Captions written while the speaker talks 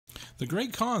The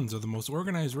Great Khans are the most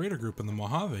organized raider group in the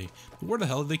Mojave, but where the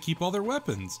hell do they keep all their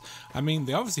weapons? I mean,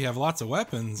 they obviously have lots of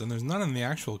weapons, and there's none in the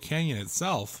actual canyon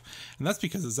itself, and that's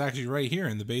because it's actually right here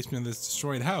in the basement of this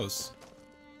destroyed house.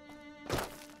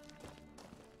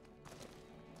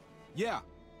 Yeah.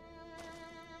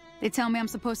 They tell me I'm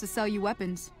supposed to sell you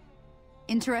weapons.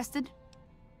 Interested?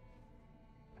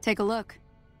 Take a look.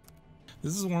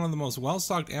 This is one of the most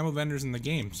well-stocked ammo vendors in the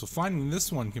game, so finding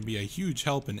this one can be a huge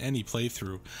help in any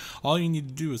playthrough. All you need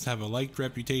to do is have a liked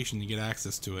reputation to get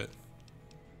access to it.